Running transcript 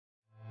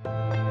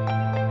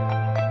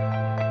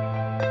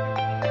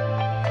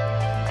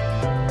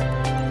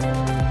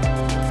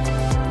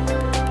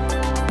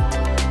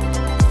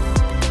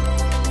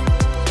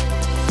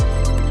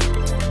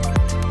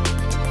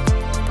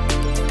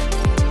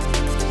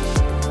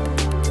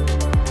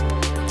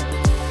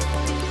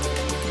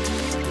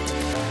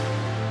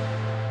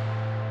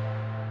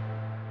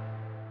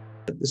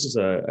This is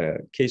a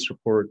case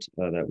report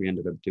that we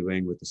ended up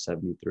doing with a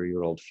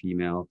 73-year-old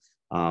female.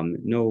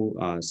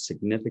 No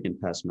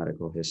significant past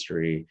medical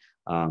history.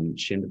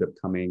 She ended up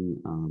coming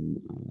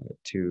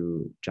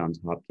to Johns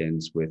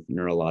Hopkins with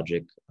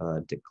neurologic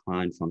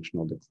decline,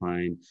 functional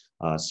decline,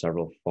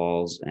 several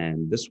falls.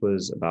 And this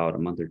was about a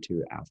month or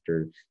two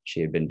after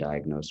she had been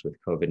diagnosed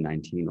with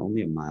COVID-19,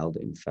 only a mild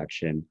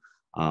infection.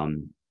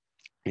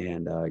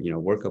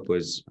 Workup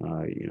was,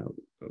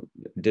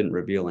 didn't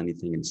reveal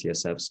anything in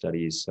CSF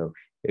studies. So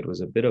it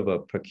was a bit of a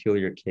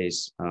peculiar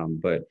case,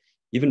 but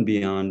even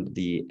beyond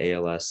the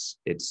ALS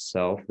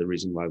itself, the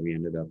reason why we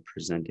ended up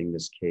presenting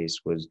this case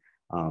was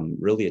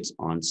really its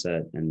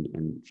onset and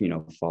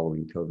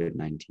following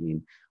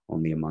COVID-19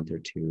 only a month or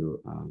two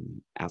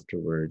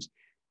afterwards.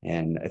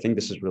 And I think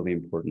this is really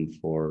important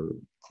for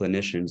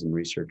clinicians and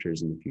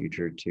researchers in the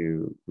future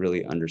to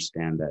really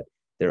understand that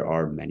there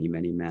are many,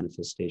 many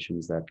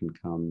manifestations that can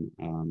come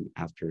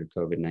after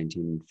COVID-19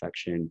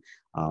 infection.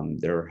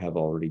 There have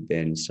already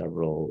been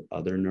several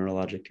other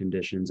neurologic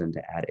conditions, and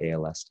to add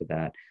ALS to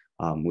that,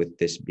 with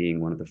this being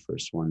one of the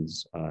first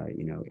ones,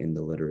 in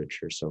the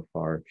literature so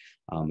far,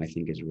 I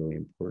think is really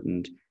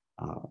important.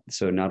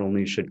 So not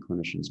only should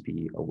clinicians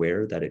be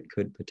aware that it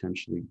could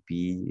potentially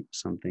be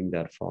something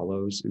that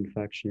follows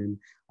infection,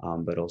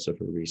 but also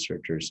for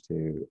researchers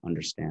to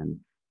understand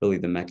really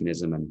the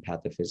mechanism and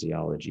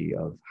pathophysiology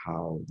of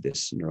how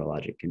this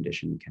neurologic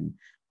condition can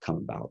come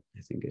about,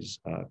 I think is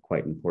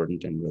quite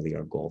important and really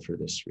our goal for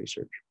this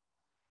research.